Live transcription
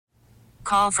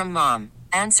Call from mom.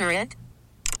 Answer it.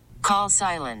 Call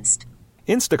silenced.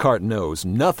 Instacart knows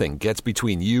nothing gets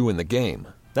between you and the game.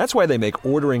 That's why they make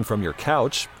ordering from your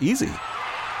couch easy.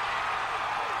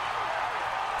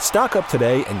 Stock up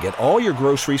today and get all your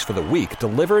groceries for the week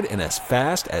delivered in as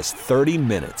fast as 30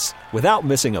 minutes without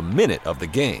missing a minute of the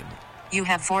game. You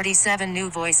have 47 new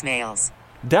voicemails.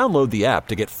 Download the app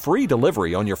to get free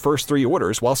delivery on your first 3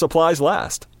 orders while supplies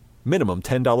last. Minimum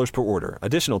 $10 per order.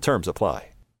 Additional terms apply.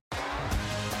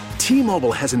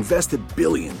 T-Mobile has invested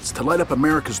billions to light up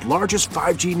America's largest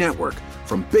 5G network,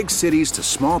 from big cities to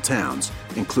small towns,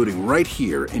 including right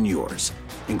here in yours.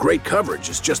 And great coverage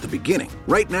is just the beginning.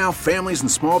 Right now, families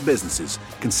and small businesses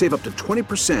can save up to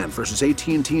 20% versus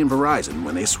AT&T and Verizon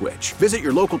when they switch. Visit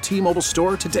your local T-Mobile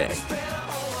store today.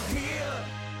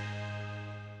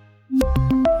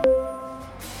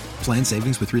 Plan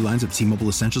savings with 3 lines of T-Mobile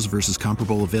Essentials versus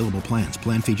comparable available plans.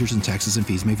 Plan features and taxes and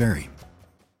fees may vary.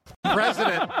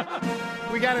 President.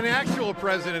 We got an actual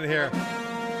president here.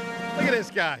 Look at this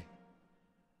guy.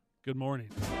 Good morning.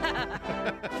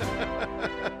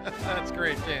 That's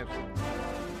great, James.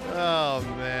 Oh,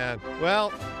 man.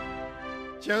 Well,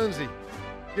 Jonesy, you're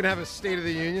going to have a State of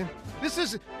the Union.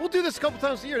 We'll do this a couple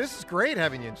times a year. This is great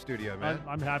having you in studio, man.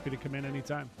 I'm happy to come in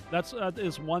anytime. That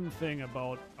is one thing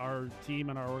about our team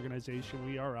and our organization.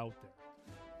 We are out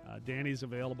there. Danny's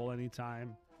available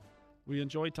anytime. We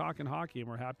enjoy talking hockey, and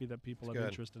we're happy that people have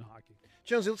interest in hockey.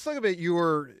 Jonesy, let's talk about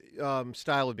your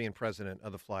style of being president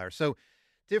of the Flyers. So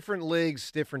different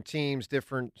leagues, different teams,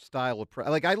 different style of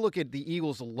like I look at the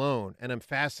Eagles alone, and I'm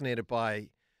fascinated by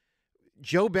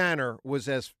Joe Banner was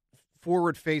as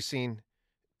forward-facing,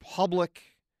 public.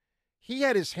 He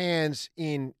had his hands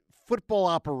in football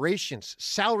operations,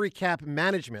 salary cap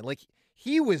management. Like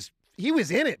he was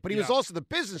in it, but he was also the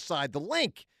business side, the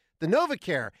link, the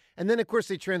NovaCare. And then, of course,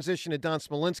 they transitioned to Don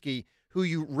Smolinski, who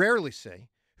you rarely see,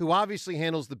 who obviously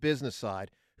handles the business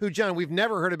side, who, John, we've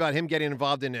never heard about him getting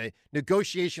involved in a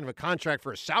negotiation of a contract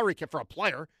for a salary cap for a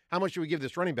player. How much should we give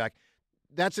this running back?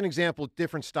 That's an example of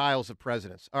different styles of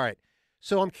presidents. All right.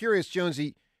 So I'm curious,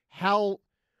 Jonesy,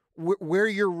 where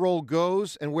your role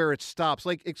goes and where it stops.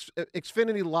 Like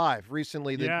Xfinity Live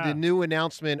recently, the new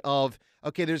announcement of,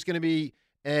 okay, there's going to be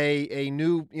a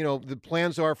new, the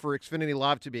plans are for Xfinity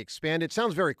Live to be expanded.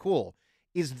 Sounds very cool.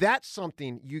 Is that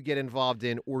something you get involved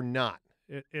in or not?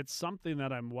 It's something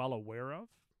that I'm well aware of,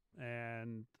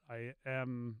 and I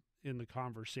am in the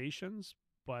conversations,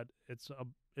 but it's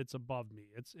above me.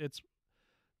 It's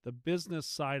the business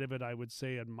side of it, I would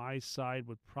say, on my side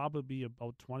would probably be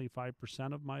about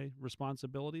 25% of my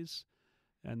responsibilities,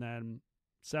 and then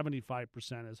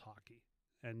 75% is hockey.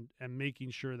 And making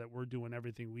sure that we're doing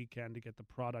everything we can to get the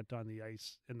product on the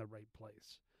ice in the right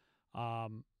place.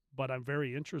 But I'm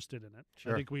very interested in it.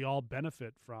 Sure. I think we all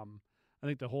benefit from – I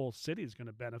think the whole city is going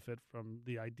to benefit from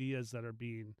the ideas that are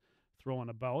being thrown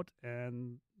about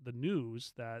and the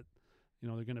news that,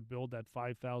 they're going to build that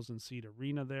 5,000-seat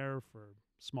arena there for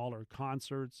smaller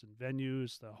concerts and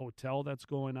venues, the hotel that's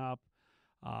going up,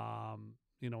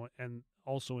 and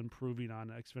also improving on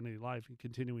Xfinity Live and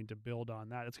continuing to build on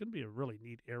that. It's going to be a really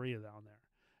neat area down there.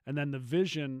 And then the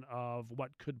vision of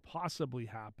what could possibly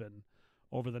happen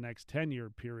over the next 10-year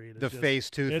period. The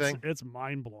phase 2 thing? It's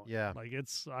mind-blowing. Yeah.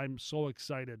 I'm so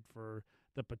excited for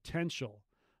the potential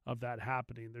of that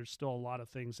happening. There's still a lot of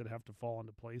things that have to fall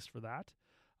into place for that.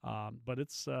 But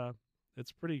it's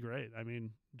pretty great. I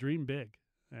mean, dream big.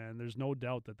 And there's no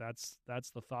doubt that that's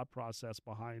the thought process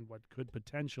behind what could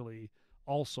potentially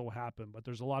also happen. But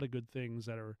there's a lot of good things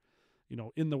that are,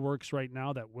 in the works right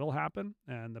now that will happen,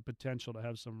 and the potential to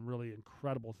have some really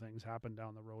incredible things happen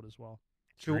down the road as well.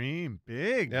 Dream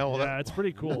big. Yeah, it's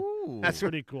pretty cool. Ooh. That's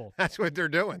pretty cool. That's what they're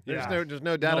doing. There's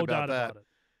no doubt about that.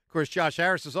 Of course, Josh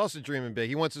Harris is also dreaming big.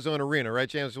 He wants his own arena, right,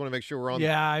 James? Just want to make sure we're on.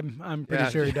 Yeah, I'm pretty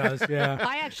sure he does. Yeah.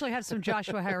 I actually have some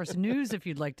Joshua Harris news if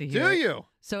you'd like to hear. Do you?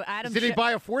 So Adam, did he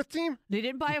buy a fourth team? They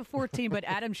didn't buy a fourth team, but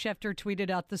Adam Schefter tweeted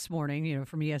out this morning,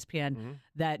 from ESPN,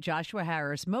 that Joshua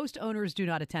Harris. Most owners do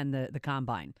not attend the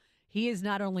combine. He is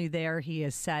not only there; he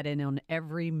has sat in on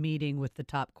every meeting with the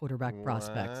top quarterback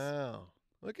prospects. Wow!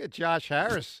 Look at Josh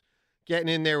Harris getting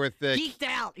in there with the geeked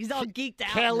out. He's all geeked out.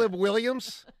 Caleb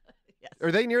Williams. Yes.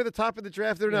 Are they near the top of the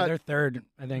draft? They're not. They're third,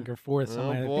 I think, or fourth. Oh,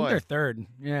 I boy. think they're third.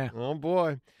 Yeah. Oh,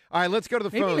 boy. All right, let's go to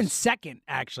the phones. Maybe even second,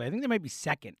 actually. I think they might be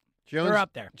second. They're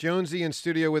up there. Jonesy in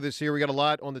studio with us here. We got a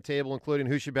lot on the table, including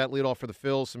who should bat leadoff for the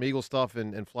Phils, some Eagle stuff,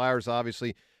 and Flyers,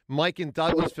 obviously. Mike in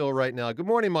Douglasville right now. Good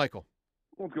morning, Michael.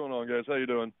 What's going on, guys? How you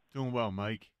doing? Doing well,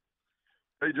 Mike.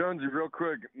 Hey, Jonesy, real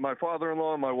quick. My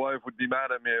father-in-law and my wife would be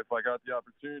mad at me if I got the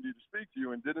opportunity to speak to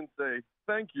you and didn't say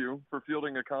thank you for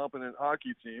fielding a competent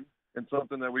hockey team. and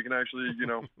something that we can actually,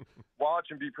 watch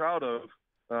and be proud of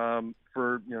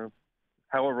for,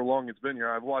 however long it's been here.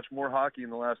 I've watched more hockey in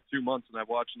the last 2 months than I've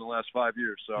watched in the last 5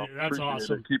 years. So that's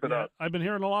awesome. It. Keep it up. I've been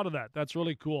hearing a lot of that. That's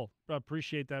really cool. I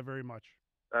appreciate that very much.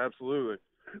 Absolutely.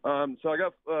 So I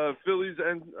got Phillies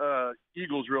and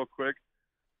Eagles real quick.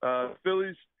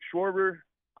 Phillies, Schwarber.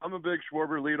 I'm a big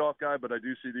Schwarber leadoff guy, but I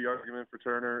do see the argument for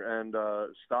Turner and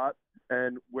Stott.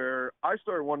 And where I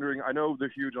started wondering, I know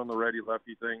they're huge on the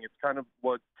righty-lefty thing. It's kind of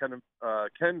what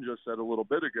Ken just said a little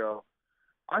bit ago.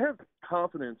 I have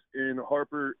confidence in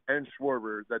Harper and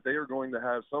Schwarber that they are going to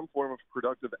have some form of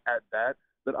productive at-bat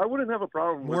that I wouldn't have a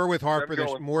problem more with Harper than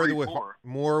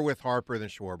more with Harper than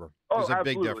Schwarber. There's a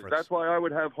big difference. That's why I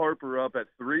would have Harper up at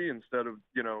 3 instead of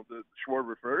the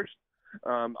Schwarber first.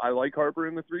 I like Harper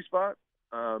in the 3 spot,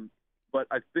 but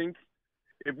I think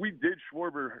if we did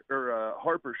Schwarber or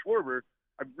Harper Schwarber,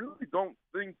 I really don't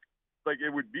think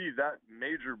it would be that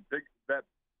major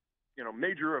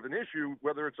of an issue,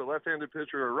 whether it's a left-handed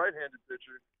pitcher or a right-handed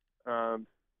pitcher.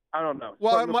 I don't know.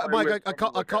 Well, Mike,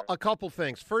 a couple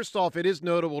things. First off, it is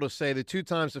notable to say that 2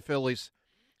 times the Phillies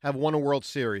have won a World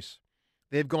Series.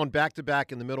 They've gone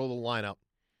back-to-back in the middle of the lineup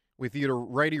with either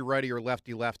righty-righty or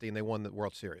lefty-lefty, and they won the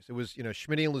World Series. It was,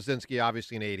 Schmidt and Lazinski,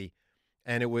 obviously, in 80,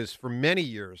 and it was for many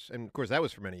years, and, of course, that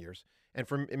was for many years, and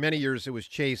for many years it was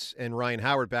Chase and Ryan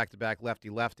Howard back-to-back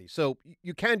lefty-lefty. So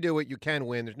you can do it. You can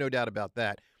win. There's no doubt about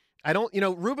that.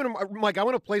 Mike, I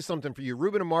want to play something for you.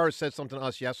 Ruben Amaro said something to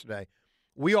us yesterday.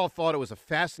 We all thought it was a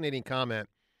fascinating comment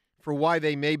for why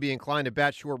they may be inclined to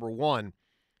bat Schwarber 1.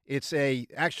 It's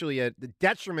actually the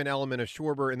detriment element of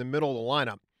Schwarber in the middle of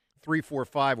the lineup, 3, 4,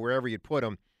 5, wherever you'd put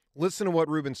him. Listen to what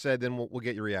Ruben said, then we'll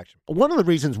get your reaction. One of the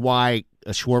reasons why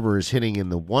Schwarber is hitting in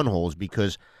the 1 hole is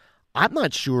because I'm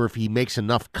not sure if he makes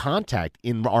enough contact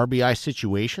in RBI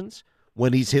situations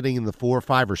when he's hitting in the 4,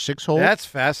 5, or 6 hole. That's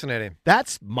fascinating.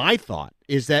 That's my thought,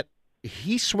 is that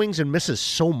he swings and misses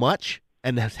so much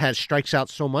and has strikes out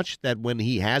so much that when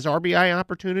he has RBI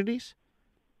opportunities,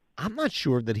 I'm not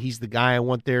sure that he's the guy I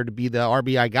want there to be the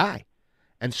RBI guy.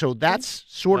 And so that's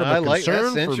sort of a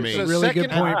concern for me. Really good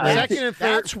point. Second and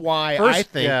third. That's why I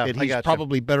think that he's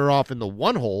probably better off in the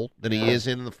 1 hole than he is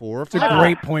in the 4 or 5. It's a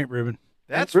great point, Ruben.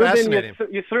 That's Ruben, fascinating.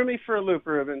 You threw me for a loop,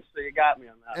 Ruben, so you got me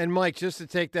on that. And, Mike, just to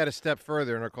take that a step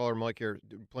further, and our caller Mike here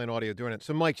playing audio doing it.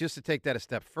 So, Mike, just to take that a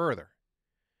step further,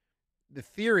 the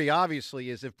theory, obviously,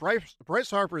 is if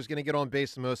Bryce Harper is going to get on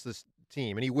base the most of this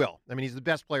team, and he will. I mean, he's the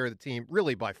best player of the team,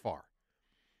 really, by far.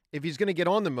 If he's going to get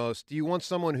on the most, do you want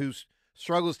someone who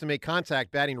struggles to make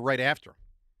contact batting right after him?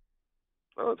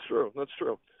 Oh, that's true. That's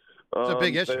true. It's a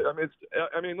big issue.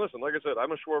 I mean, listen, like I said,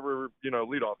 I'm a Schwarber,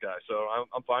 leadoff guy, so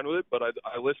I'm fine with it, but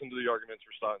I listen to the arguments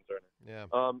for Stott and Turner.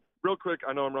 Yeah. Real quick,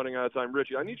 I know I'm running out of time.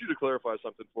 Richie, I need you to clarify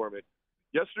something for me.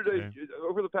 Yesterday,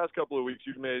 over the past couple of weeks,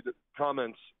 you've made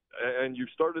comments, and you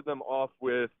started them off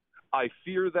with, I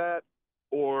fear that,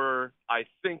 or I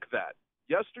think that.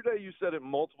 Yesterday, you said it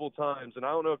multiple times, and I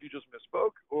don't know if you just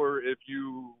misspoke or if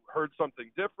you heard something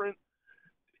different.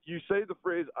 You say the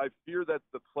phrase, I fear that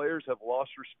the players have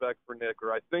lost respect for Nick,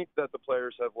 or I think that the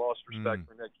players have lost respect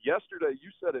for Nick. Yesterday,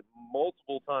 you said it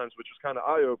multiple times, which was kind of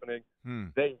eye-opening.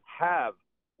 They have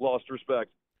lost respect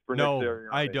for Nick Sirianni. No,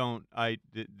 I don't.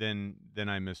 Then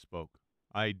I misspoke.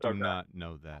 I do not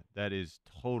know that. That is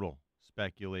total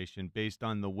speculation based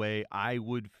on the way I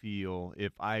would feel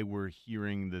if I were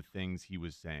hearing the things he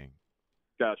was saying.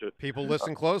 Gotcha. People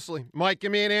listen closely. Mike,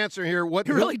 give me an answer here. What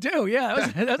you really do?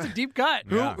 Yeah, that's a deep cut.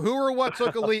 Who or what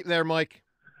took a leap there, Mike?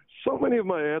 So many of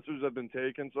my answers have been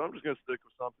taken, so I'm just going to stick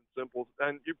with something simple.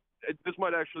 And this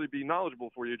might actually be knowledgeable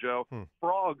for you, Joe.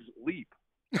 Frogs leap.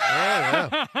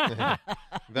 Yeah.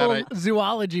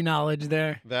 Zoology knowledge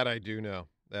there. That I do know.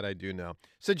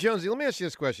 So, Jonesy, let me ask you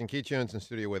this question. Keith Jones in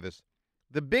studio with us.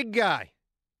 The big guy,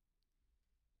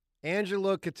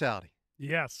 Angelo Cataldi.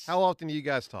 Yes. How often do you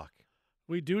guys talk?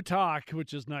 We do talk,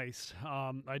 which is nice.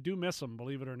 I do miss him,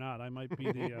 believe it or not. I might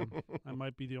be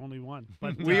the only one.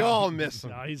 But we all miss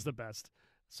him. No, he's the best.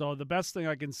 So the best thing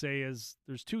I can say is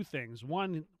there's 2 things.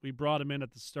 One, we brought him in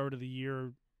at the start of the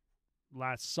year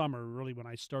last summer, really when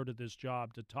I started this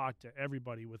job, to talk to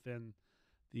everybody within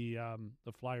the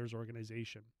Flyers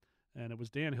organization. And it was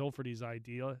Dan Hilferty's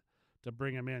idea to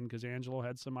bring him in because Angelo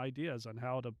had some ideas on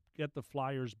how to get the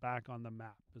Flyers back on the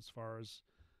map as far as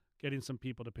getting some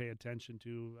people to pay attention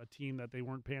to a team that they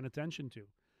weren't paying attention to.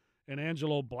 And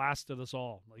Angelo blasted us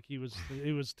all. Like he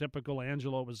was typical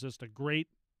Angelo. It was just a great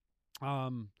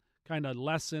kind of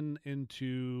lesson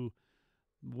into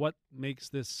what makes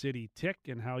this city tick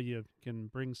and how you can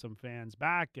bring some fans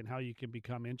back and how you can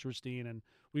become interesting. And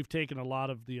we've taken a lot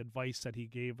of the advice that he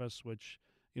gave us, which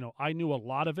I knew a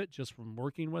lot of it just from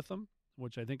working with him,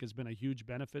 which I think has been a huge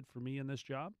benefit for me in this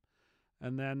job.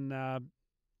 And then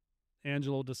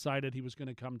Angelo decided he was going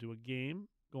to come to a game.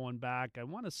 Going back, I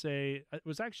want to say it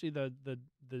was actually the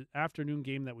afternoon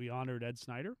game that we honored Ed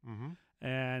Snyder. Mm-hmm.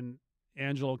 And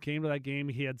Angelo came to that game.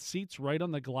 He had seats right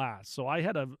on the glass. So I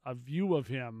had a view of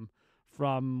him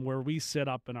from where we sit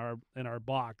up in our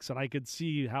box, and I could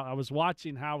see how I was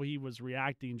watching how he was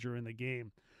reacting during the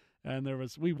game. And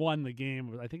we won the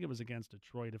game. I think it was against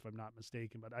Detroit, if I'm not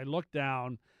mistaken. But I looked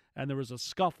down, and there was a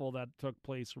scuffle that took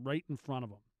place right in front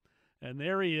of him. And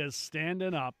there he is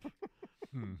standing up,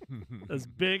 as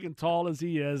big and tall as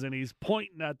he is, and he's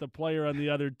pointing at the player on the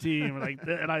other team.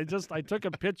 And I took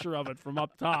a picture of it from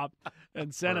up top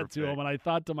and sent it to him. And I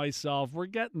thought to myself, we're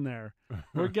getting there.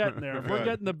 We're getting there. If we're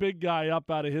getting the big guy up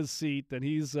out of his seat and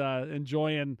he's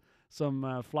enjoying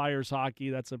some Flyers hockey,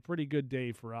 that's a pretty good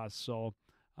day for us. So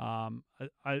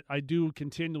I do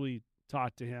continually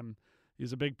talk to him.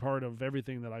 He's a big part of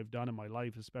everything that I've done in my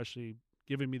life, especially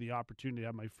giving me the opportunity to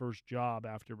have my first job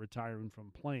after retiring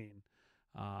from playing.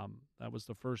 That was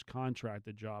the first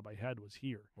contracted job I had was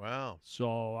here. Wow.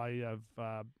 So I have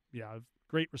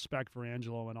great respect for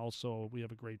Angelo, and also we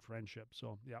have a great friendship.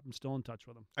 So, yeah, I'm still in touch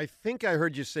with him. I think I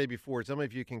heard you say before, some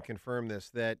of you can confirm this,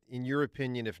 that in your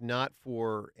opinion, if not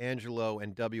for Angelo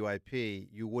and WIP,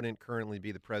 you wouldn't currently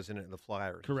be the president of the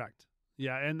Flyers. Correct.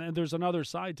 Yeah, and there's another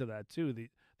side to that, too.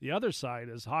 The other side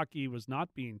is hockey was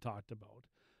not being talked about.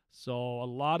 So a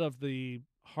lot of the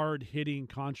hard-hitting,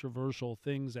 controversial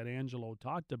things that Angelo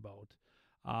talked about,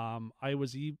 I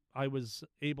was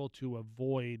able to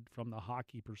avoid from the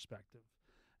hockey perspective.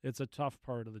 It's a tough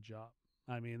part of the job.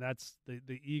 I mean, that's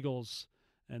the Eagles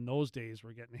in those days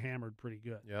were getting hammered pretty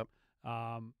good. Yep.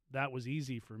 That was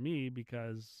easy for me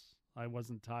because I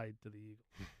wasn't tied to the Eagles.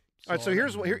 All right, so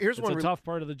here's one. It's a tough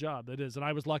part of the job. It is, and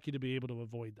I was lucky to be able to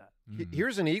avoid that.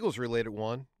 Here's an Eagles-related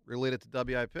one, related to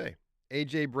WIP.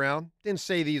 A.J. Brown didn't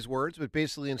say these words, but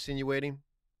basically insinuating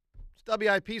it's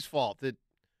WIP's fault that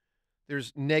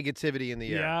there's negativity in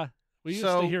the air. Yeah, we used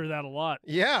to hear that a lot.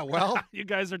 Yeah, well. You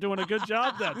guys are doing a good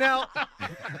job then. Now,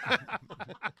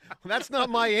 that's not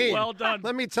my aim. Well done.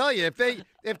 Let me tell you,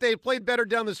 if they played better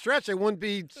down the stretch, I wouldn't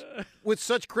be with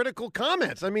such critical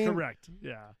comments. I mean. Correct,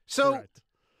 yeah. So correct.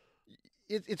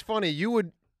 It's funny. You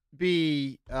would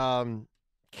be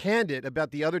candid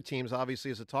about the other teams, obviously,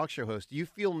 as a talk show host. Do you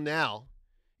feel now,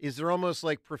 is there almost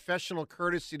like professional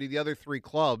courtesy to the other three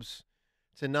clubs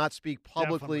to not speak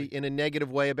publicly in a negative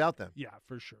way about them? Yeah,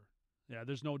 for sure. Yeah,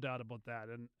 there's no doubt about that.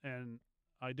 And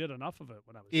I did enough of it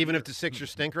when I was Even here. if the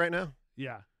Sixers stink right now?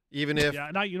 Yeah. Even if... Yeah,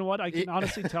 and you know what? I can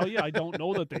honestly tell you, I don't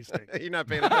know that they stink. You're not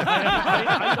paying attention.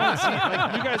 I don't see...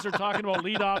 Like, you guys are talking about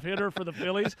leadoff hitter for the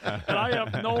Phillies, and I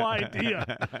have no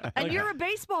idea. And you're a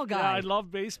baseball guy. Yeah, I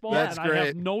love baseball, That's and great. I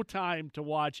have no time to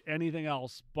watch anything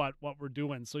else but what we're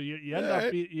doing. So you end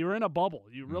up... You're in a bubble.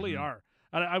 You really are.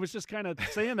 And I was just kind of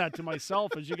saying that to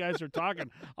myself as you guys are talking.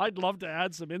 I'd love to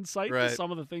add some insight to some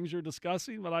of the things you're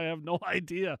discussing, but I have no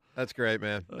idea. That's great,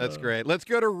 man. That's great. Let's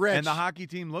go to Rich. And the hockey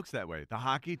team looks that way. The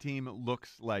hockey team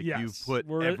looks like Yes, you've put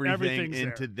everything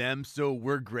into them, so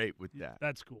we're great with that.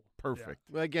 That's cool. Perfect.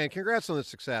 Yeah. Well, again, congrats on the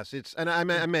success. And I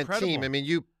meant Incredible. team. I mean,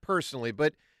 you personally,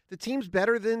 but the team's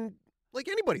better than like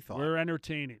anybody thought. We're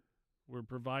entertaining. We're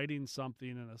providing something,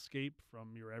 an escape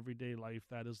from your everyday life.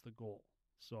 That is the goal.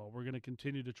 So we're going to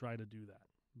continue to try to do that,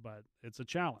 but it's a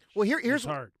challenge. Well, here's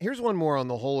hard. Here's one more on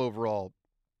the whole overall.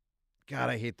 God,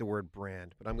 I hate the word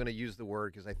brand, but I'm going to use the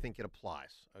word because I think it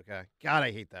applies. Okay. God, I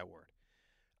hate that word.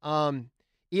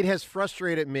 It has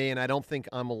frustrated me, and I don't think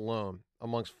I'm alone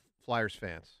amongst Flyers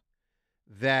fans,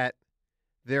 that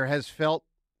it has felt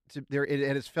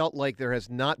like there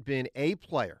has not been a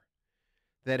player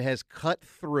that has cut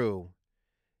through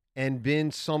and been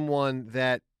someone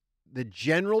that the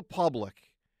general public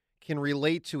can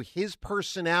relate to his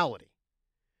personality.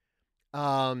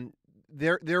 Hartnell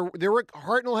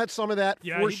had some of that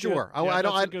for sure.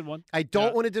 That's a good one. I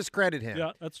don't want to discredit him.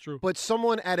 Yeah, that's true. But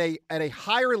someone at a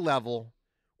higher level,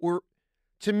 or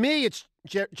to me, it's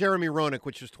Jeremy Roenick,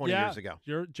 which was 20 years ago.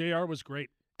 JR was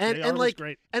great. And was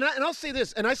great. And I'll say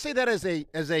this, and I say that as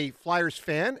a Flyers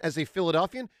fan, as a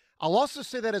Philadelphian. I'll also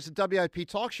say that as a WIP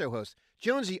talk show host.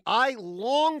 Jonesy, I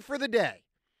long for the day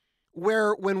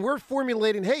where when we're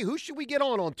formulating, hey, who should we get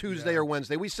on Tuesday or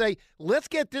Wednesday, we say, let's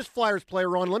get this Flyers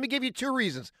player on. Let me give you two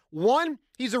reasons. One,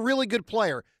 he's a really good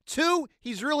player. Two,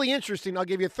 he's really interesting. I'll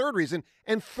give you a third reason.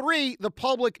 And three, the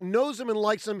public knows him and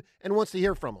likes him and wants to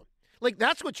hear from him. Like,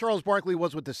 that's what Charles Barkley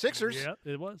was with the Sixers. Yeah,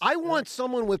 it was. I want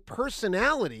someone with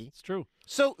personality. It's true.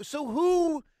 So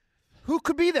who Who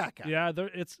could be that guy? Yeah,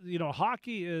 it's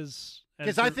hockey is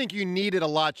because I think you need it a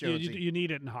lot, Jonesy. You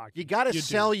need it in hockey. You got to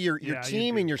sell your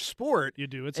team and your sport. You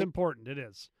do. It's important. It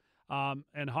is.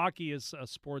 And hockey is a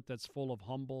sport that's full of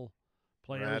humble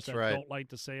players that don't like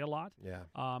to say a lot. Yeah.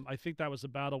 I think that was a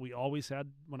battle we always had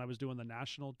when I was doing the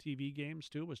national TV games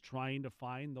too, was trying to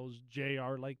find those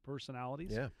JR-like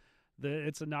personalities. Yeah.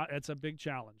 It's a big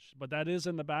challenge, but that is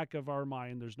in the back of our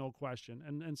mind. There's no question,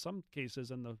 and in some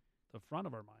cases in the front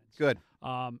of our minds. Good.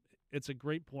 It's a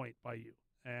great point by you.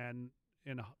 And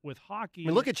with hockey, I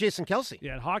mean, look at Jason Kelsey.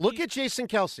 Yeah, hockey. Look at Jason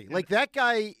Kelsey. Like that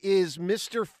guy is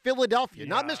Mr. Philadelphia,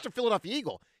 not Mr. Philadelphia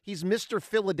Eagle. He's Mr.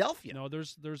 Philadelphia. No,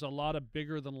 there's a lot of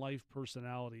bigger than life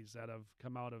personalities that have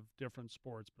come out of different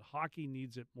sports, but hockey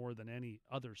needs it more than any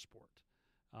other sport.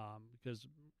 Because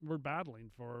we're battling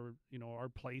for our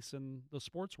place in the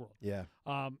sports world. Yeah.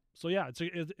 So yeah,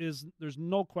 there's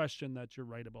no question that you're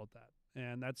right about that,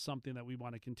 and that's something that we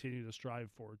want to continue to strive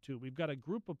for too. We've got a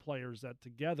group of players that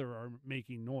together are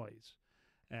making noise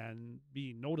and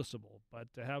being noticeable, but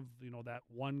to have that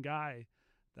one guy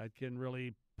that can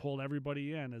really pull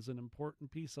everybody in is an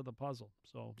important piece of the puzzle.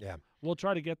 So yeah, we'll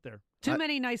try to get there. Too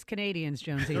many nice Canadians,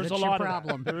 Jonesy. There's That's a lot your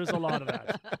problem. There is a lot of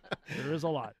that. There is a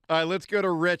lot. All right, let's go to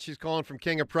Rich. He's calling from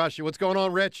King of Prussia. What's going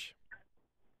on, Rich?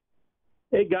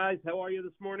 Hey, guys. How are you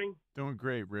this morning? Doing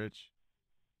great, Rich.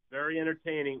 Very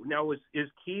entertaining. Now, is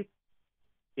Keith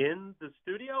in the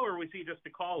studio, or was he just a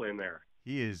call in there?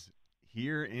 He is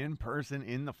here in person,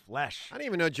 in the flesh. I didn't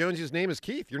even know Jonesy's name is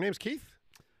Keith. Your name's Keith?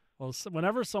 Well,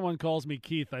 whenever someone calls me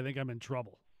Keith, I think I'm in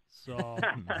trouble. So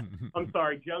I'm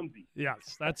sorry, Jonesy.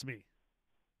 Yes, that's me.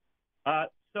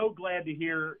 So glad to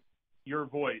hear your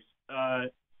voice.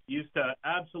 Used to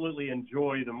absolutely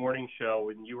enjoy the morning show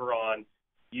when you were on.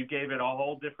 You gave it a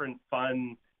whole different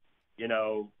fun, you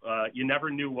never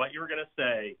knew what you were going to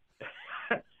say,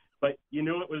 but you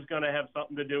knew it was going to have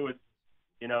something to do with,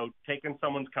 taking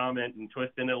someone's comment and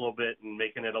twisting it a little bit and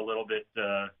making it a little bit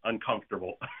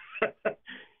uncomfortable.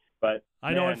 But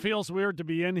I know it feels weird to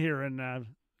be in here and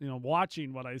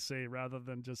watching what I say rather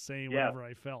than just saying whatever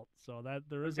I felt. So that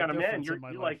there is a difference in my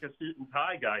life. You're like a suit and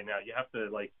tie guy now. You have to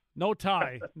no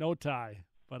tie,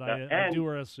 but I do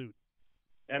wear a suit.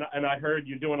 And I heard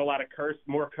you're doing a lot of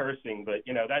more cursing, but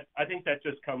that I think that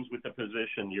just comes with the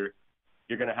position. You're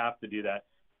going to have to do that.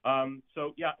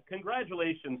 So yeah,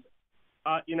 congratulations.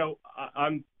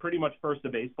 I'm pretty much first a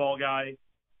baseball guy.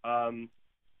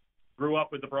 Grew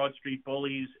up with the Broad Street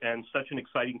Bullies, and such an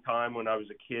exciting time when I was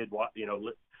a kid.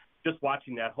 Just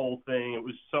watching that whole thing, it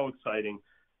was so exciting.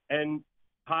 And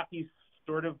hockey's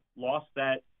sort of lost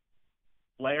that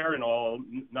flair and all.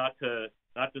 Not to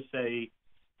say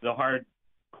the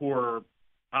hardcore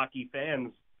hockey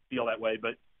fans feel that way,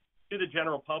 but to the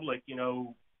general public,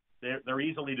 they're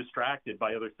easily distracted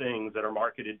by other things that are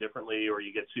marketed differently, or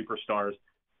you get superstars.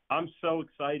 I'm so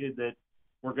excited that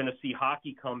we're going to see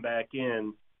hockey come back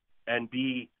in and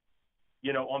be,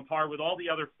 on par with all the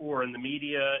other four in the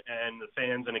media and the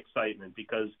fans and excitement,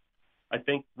 because I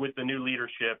think with the new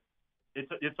leadership,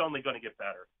 it's only going to get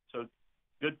better. So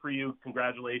good for you.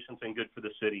 Congratulations, and good for the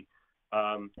city.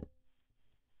 And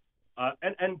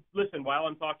listen, while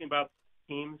I'm talking about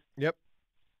teams,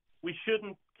 we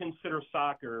shouldn't consider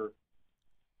soccer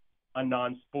a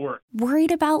non-sport.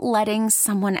 Worried about letting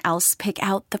someone else pick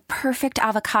out the perfect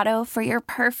avocado for your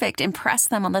perfect impress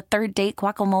them on the third date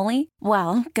guacamole?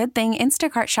 Well, good thing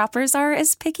Instacart shoppers are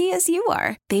as picky as you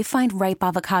are. They find ripe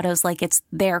avocados like it's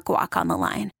their guac on the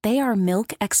line. They are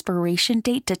milk expiration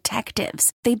date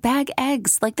detectives. They bag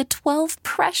eggs like the 12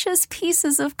 precious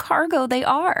pieces of cargo they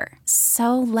are.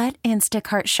 So let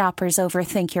Instacart shoppers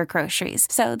overthink your groceries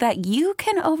so that you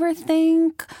can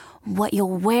overthink what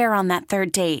you'll wear on that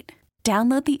third date.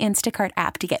 Download the Instacart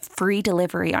app to get free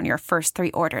delivery on your first 3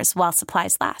 orders while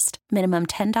supplies last. Minimum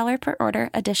 $10 per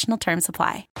order. Additional terms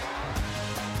apply.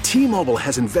 T-Mobile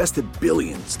has invested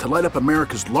billions to light up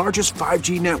America's largest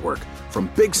 5G network,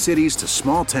 from big cities to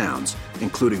small towns,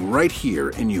 including right here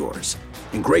in yours.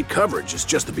 And great coverage is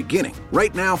just the beginning.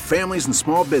 Right now, families and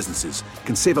small businesses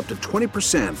can save up to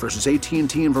 20% versus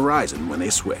AT&T and Verizon when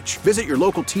they switch. Visit your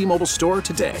local T-Mobile store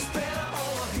today.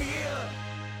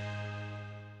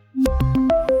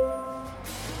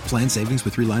 Plan savings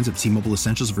with 3 lines of T-Mobile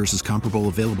Essentials versus comparable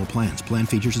available plans. Plan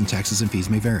features and taxes and fees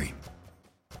may vary.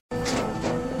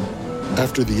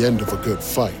 After the end of a good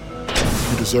fight,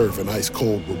 you deserve an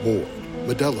ice-cold reward.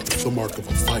 Modelo is the mark of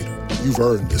a fighter. You've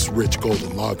earned this rich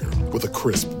golden lager with a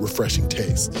crisp, refreshing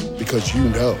taste. Because you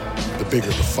know, the bigger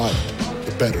the fight,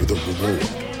 the better the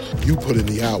reward. You put in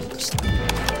the hours,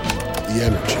 the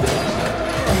energy,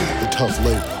 the tough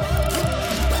labor.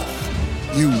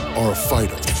 You are a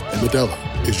fighter, and Modelo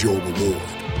is your reward.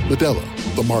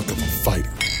 Modelo, the mark of a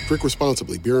fighter. Drink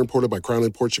responsibly. Beer imported by Crown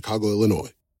Imports, Chicago,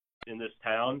 Illinois. In this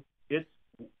town, it's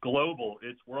global.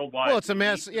 It's worldwide. Well, it's a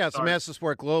massive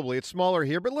sport globally. It's smaller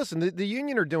here, but listen, the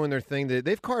Union are doing their thing.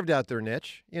 They've carved out their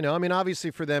niche. You know, I mean,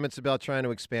 obviously for them, it's about trying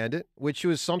to expand it, which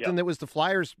was something that was the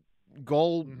Flyers'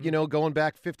 goal. You know, going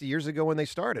back 50 years ago when they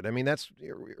started. I mean, that's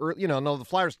the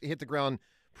Flyers hit the ground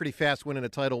pretty fast, winning a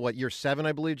title. Year 7,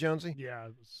 I believe, Jonesy. Yeah.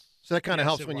 So that kind of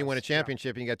helps when you win a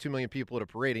championship and you got 2 million people at a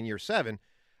parade in year 7.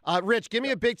 Rich, give me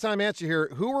a big-time answer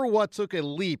here. Who or what took a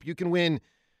leap? You can win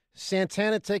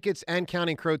Santana tickets and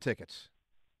Counting Crow tickets.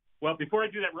 Well, before I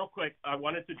do that real quick, I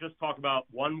wanted to just talk about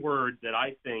one word that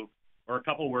I think, or a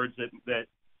couple words that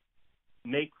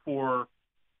make for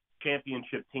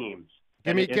championship teams.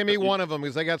 Give me one of them,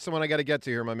 because I got someone I got to get to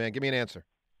here, my man. Give me an answer.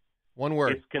 One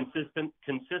word. It's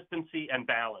consistency and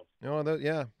balance. No, I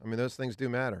mean, those things do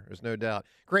matter. There's no doubt.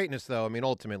 Greatness, though, I mean,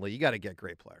 ultimately, you got to get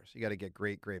great players. You got to get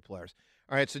great players.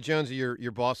 All right, so Jonesy,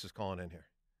 your boss is calling in here.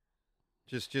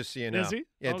 Just so you know. Is he?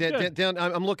 Yeah, Oh, Dan,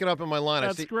 I'm looking up in my line.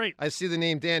 That's great. I see the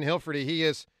name Dan Hilferty. He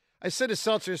is. I said to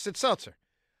Seltzer, Seltzer,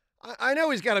 I know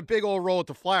he's got a big old role with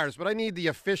the Flyers, but I need the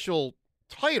official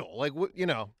title. Like,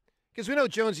 because we know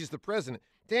Jonesy's the president.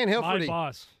 Dan Hilferty. My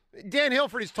boss. Dan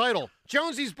Hilferty's title,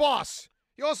 Jonesy's boss.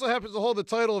 He also happens to hold the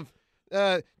title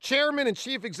of Chairman and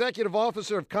Chief Executive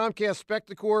Officer of Comcast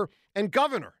Spectacor and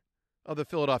Governor of the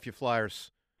Philadelphia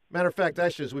Flyers. Matter of fact,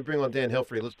 actually, as we bring on Dan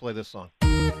Hilferty, let's play this song.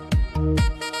 All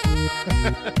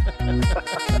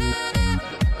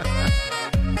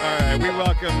right, we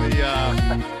welcome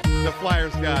the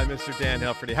Flyers guy, Mr. Dan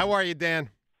Hilferty. How are you, Dan?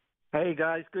 Hey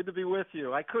guys, good to be with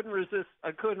you. I couldn't resist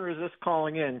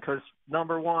calling in because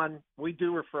number one, we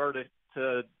do refer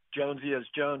to Jonesy as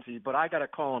Jonesy, but I got to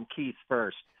call him Keith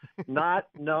first. Not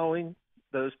knowing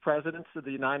those presidents of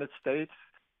the United States,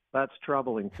 that's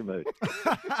troubling to me.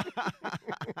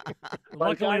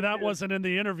 Luckily, that wasn't in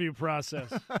the interview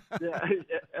process. Yeah,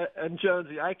 and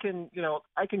Jonesy, I can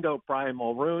go Brian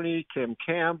Mulrooney, Kim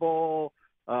Campbell,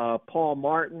 Paul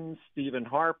Martin, Stephen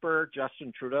Harper,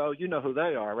 Justin Trudeau. You know who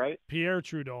they are, right? Pierre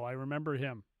Trudeau. I remember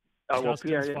him. Oh, well,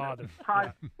 Justin's Pierre, father.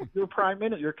 You're Prime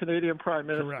Minister. You're Canadian Prime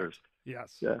Minister. Correct.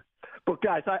 Yes. Yeah. But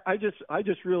guys, I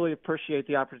just really appreciate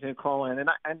the opportunity to call in,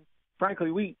 and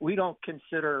frankly, we don't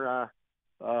consider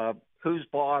who's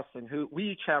boss and who.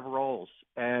 We each have roles,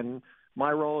 and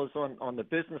my role is on the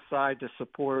business side to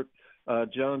support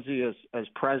Jonesy as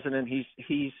president.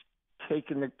 He's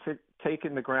taken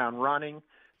the ground running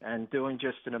and doing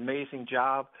just an amazing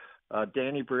job.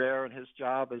 Danny Briere and his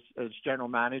job as general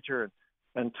manager,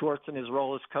 and Torts in his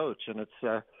role as coach. And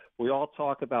it's we all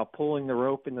talk about pulling the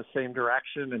rope in the same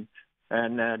direction,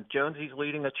 and Jonesy's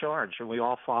leading the charge, and we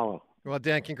all follow. Well,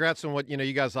 Dan, congrats on what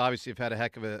you guys obviously have had a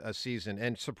heck of a season,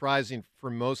 and surprising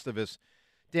for most of us.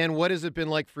 Dan, what has it been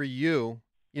like for you?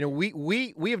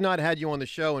 We have not had you on the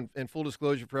show, and full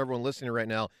disclosure for everyone listening right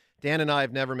now, Dan and I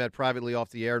have never met privately off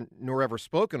the air, nor ever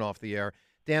spoken off the air.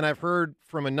 Dan, I've heard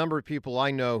from a number of people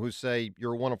I know who say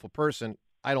you're a wonderful person.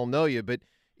 I don't know you, but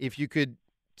if you could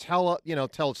tell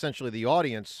essentially the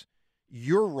audience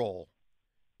your role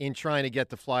in trying to get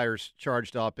the Flyers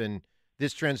charged up and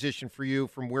this transition for you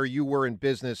from where you were in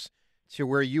business to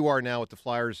where you are now with the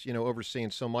Flyers,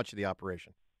 overseeing so much of the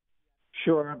operation.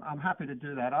 Sure, I'm happy to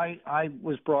do that. I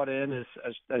was brought in as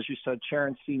you said, Chair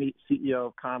and CEO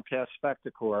of Comcast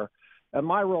Spectacor, and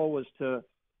my role was to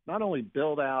not only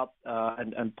build out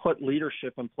and put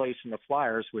leadership in place in the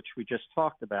Flyers, which we just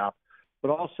talked about, but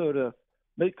also to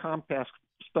make Comcast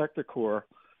Spectacor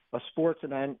a sports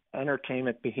and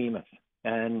entertainment behemoth,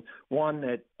 and one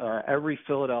that every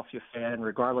Philadelphia fan,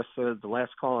 regardless of the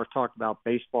last caller talked about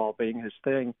baseball being his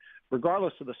thing,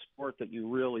 regardless of the sport that you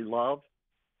really love,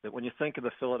 that when you think of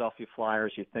the Philadelphia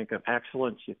Flyers, you think of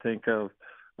excellence, you think of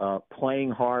playing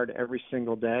hard every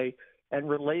single day, and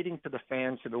relating to the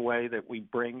fans in a way that we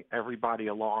bring everybody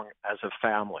along as a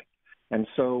family. And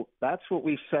so that's what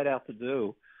we set out to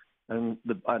do, and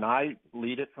I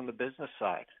lead it from the business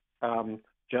side.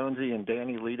 Jonesy and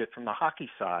Danny lead it from the hockey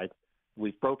side.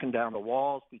 We've broken down the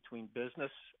walls between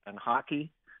business and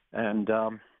hockey, and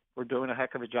we're doing a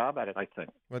heck of a job at it, I think.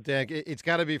 Well, Dan, it's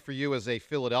got to be for you as a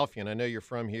Philadelphian. I know you're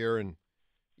from here, and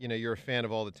you're a fan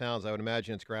of all the towns. I would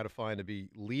imagine it's gratifying to be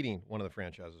leading one of the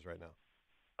franchises right now.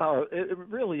 Oh, it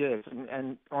really is.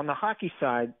 And on the hockey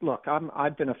side, look,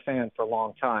 I've been a fan for a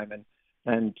long time,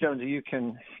 and Jonesy, you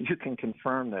can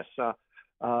confirm this.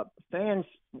 Fans,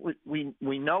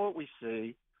 we know what we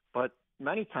see, but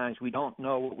many times we don't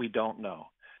know what we don't know.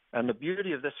 And the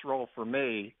beauty of this role for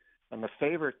me, and the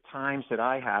favorite times that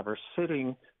I have, are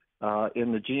sitting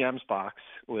in the GM's box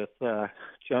with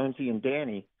Jonesy and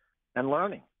Danny and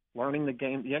learning the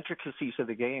game, the intricacies of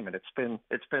the game, and it's been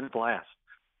a blast.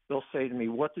 They'll say to me,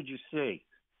 "What did you see?"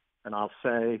 And I'll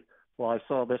say, "Well, I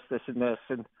saw this, this, and this,"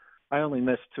 and I only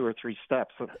missed 2 or 3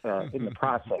 steps in the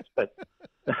process. But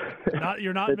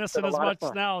you're not missing as much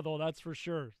now, though. That's for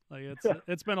sure. Like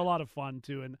it's been a lot of fun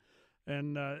too,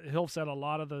 and Hilf's at a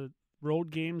lot of the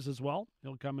road games as well.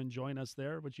 He'll come and join us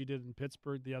there, which he did in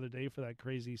Pittsburgh the other day for that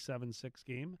crazy 7-6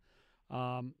 game.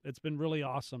 It's been really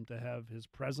awesome to have his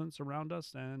presence around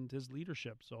us and his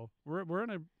leadership. So we're in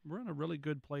a really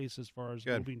good place as far as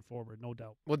moving forward, no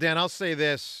doubt. Well, Dan, I'll say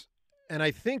this, and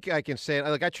I think I can say it.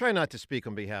 Like, I try not to speak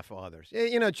on behalf of others.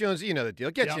 You know, Jonesy, you know the deal.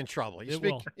 It gets you in trouble. You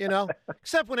speak, you know,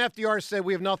 except when FDR said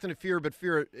we have nothing to fear but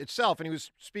fear itself, and he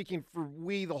was speaking for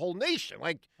we, the whole nation.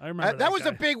 Like, I remember that was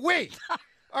a big we.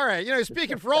 All right, you know,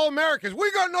 speaking for all Americans, we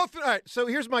got nothing. All right, so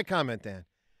here's my comment, Dan.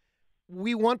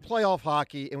 We want playoff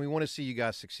hockey, and we want to see you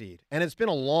guys succeed. And it's been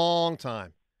a long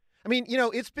time. I mean, you know,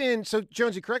 it's been – so,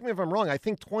 Jonesy, correct me if I'm wrong. I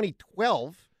think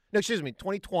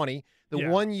 2020, the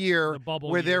 1 year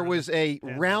where there was a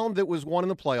round that was won in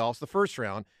the playoffs, the first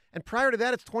round. And prior to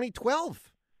that, it's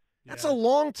 2012. That's a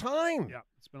long time. Yeah,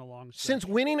 it's been a long stretch. Since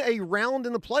winning a round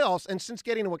in the playoffs and since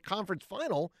getting to a conference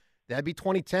final, that'd be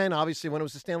 2010, obviously, when it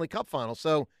was the Stanley Cup final.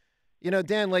 So, you know,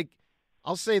 Dan, like,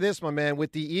 I'll say this, my man,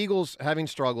 with the Eagles having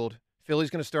struggled –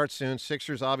 Philly's going to start soon.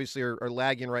 Sixers obviously are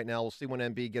lagging right now. We'll see when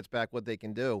Embiid gets back what they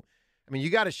can do. I mean, you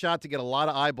got a shot to get a lot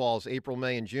of eyeballs April,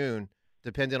 May, and June,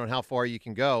 depending on how far you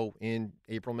can go in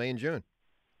April, May, and June.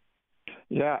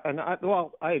 Yeah, and I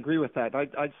agree with that.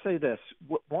 I'd say this.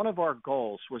 One of our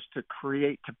goals was to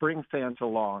bring fans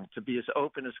along, to be as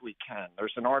open as we can.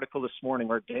 There's an article this morning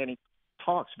where Danny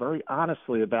talks very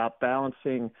honestly about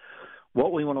balancing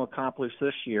what we want to accomplish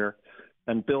this year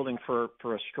and building for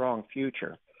a strong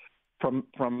future.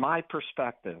 From my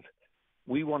perspective,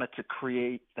 we wanted to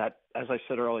create that, as I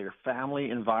said earlier, family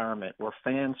environment where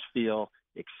fans feel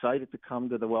excited to come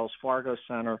to the Wells Fargo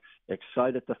Center,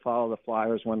 excited to follow the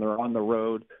Flyers when they're on the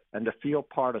road, and to feel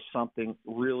part of something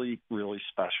really, really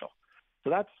special.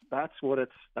 So that's what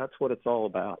it's all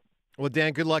about. Well,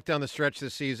 Dan, good luck down the stretch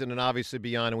this season and obviously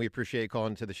beyond, and we appreciate you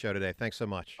calling into the show today. Thanks so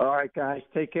much. All right, guys.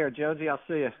 Take care. Jonesy, I'll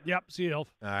see you. Yep, see you, Hilf.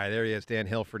 All right, there he is, Dan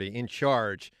Hilferty, in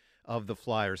charge of the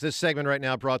Flyers. This segment right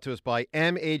now brought to us by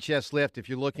MHS Lift. If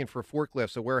you're looking for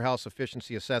forklifts, a warehouse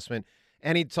efficiency assessment,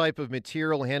 any type of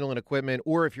material handling equipment,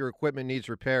 or if your equipment needs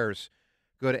repairs,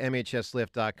 go to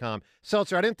MHSlift.com.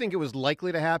 Seltzer, I didn't think it was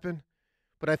likely to happen,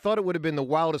 but I thought it would have been the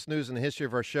wildest news in the history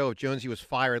of our show if Jonesy was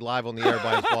fired live on the air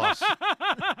by his boss.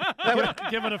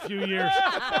 Give it a few years.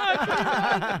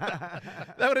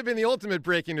 That would have been the ultimate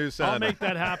breaking news sound. I'll make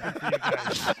that happen for you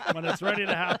guys. When it's ready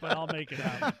to happen, I'll make it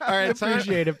happen. All right,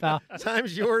 appreciate it, pal.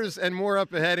 Time's yours and more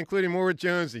up ahead, including more with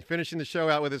Jonesy. Finishing the show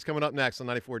out with us coming up next on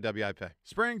 94 WIP.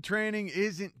 Spring training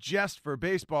isn't just for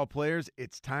baseball players.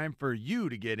 It's time for you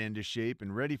to get into shape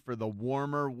and ready for the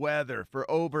warmer weather. For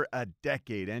over a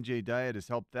decade, NJ Diet has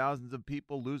helped thousands of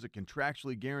people lose a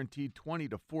contractually guaranteed 20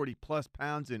 to 40-plus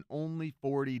pounds in only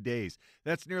 40 days.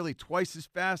 That's nearly twice as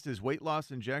fast as weight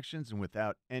loss injections and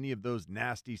without any of those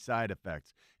nasty side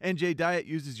effects. NJ Diet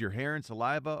uses your hair and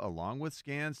saliva along with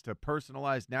scans to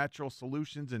personalize natural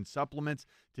solutions and supplements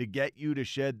to get you to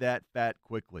shed that fat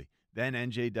quickly. Then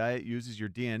NJ Diet uses your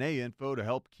DNA info to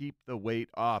help keep the weight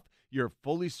off. You're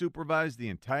fully supervised the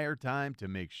entire time to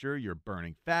make sure you're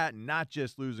burning fat and not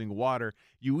just losing water.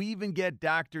 You even get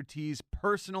Dr. T's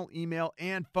personal email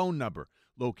and phone number.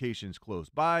 Locations close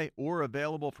by or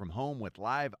available from home with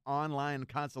live online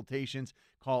consultations.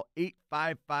 Call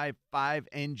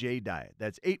 855-5NJ-DIET.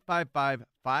 That's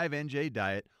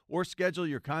 855-5NJ-DIET, or schedule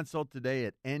your consult today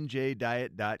at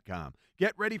njdiet.com.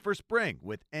 Get ready for spring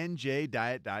with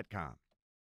njdiet.com.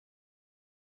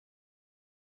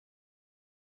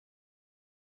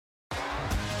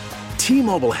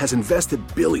 T-Mobile has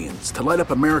invested billions to light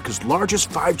up America's largest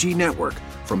 5G network,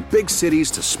 from big cities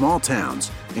to small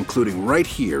towns, including right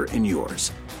here in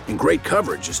yours. And great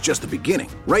coverage is just the beginning.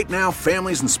 Right now,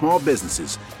 families and small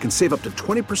businesses can save up to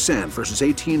 20% versus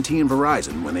AT&T and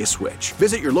Verizon when they switch.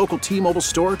 Visit your local T-Mobile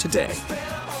store today.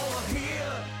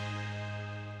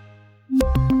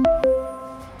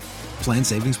 Plan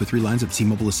savings with 3 lines of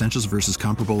T-Mobile Essentials versus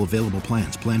comparable available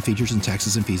plans. Plan features and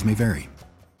taxes and fees may vary.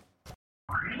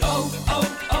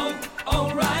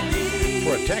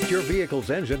 Protect your vehicle's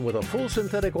engine with a full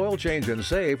synthetic oil change and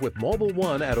save with Mobil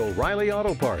 1 at O'Reilly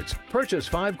Auto Parts. Purchase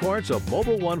 5 quarts of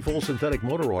Mobil 1 full synthetic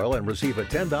motor oil and receive a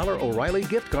 $10 O'Reilly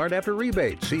gift card after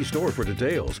rebate. See store for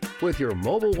details. With your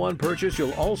Mobil 1 purchase,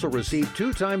 you'll also receive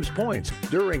 2 times points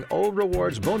during O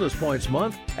Rewards Bonus Points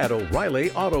Month at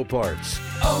O'Reilly Auto Parts.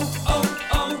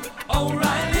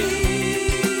 O'Reilly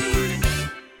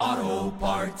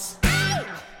Parts.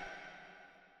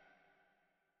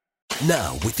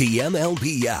 Now, with the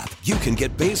MLB app, you can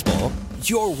get baseball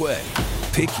your way.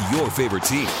 Pick your favorite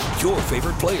team, your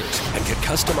favorite players, and get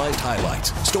customized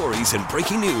highlights, stories, and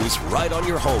breaking news right on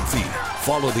your home feed.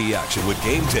 Follow the action with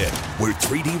Game Day, where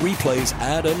 3D replays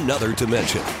add another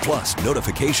dimension. Plus,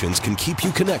 notifications can keep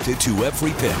you connected to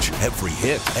every pitch, every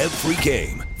hit, every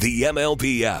game. The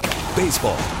MLB app.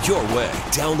 Baseball your way.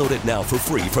 Download it now for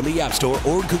free from the App Store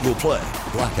or Google Play.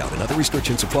 Blackout and other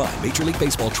restrictions apply. Major League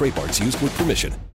Baseball trademarks used with permission.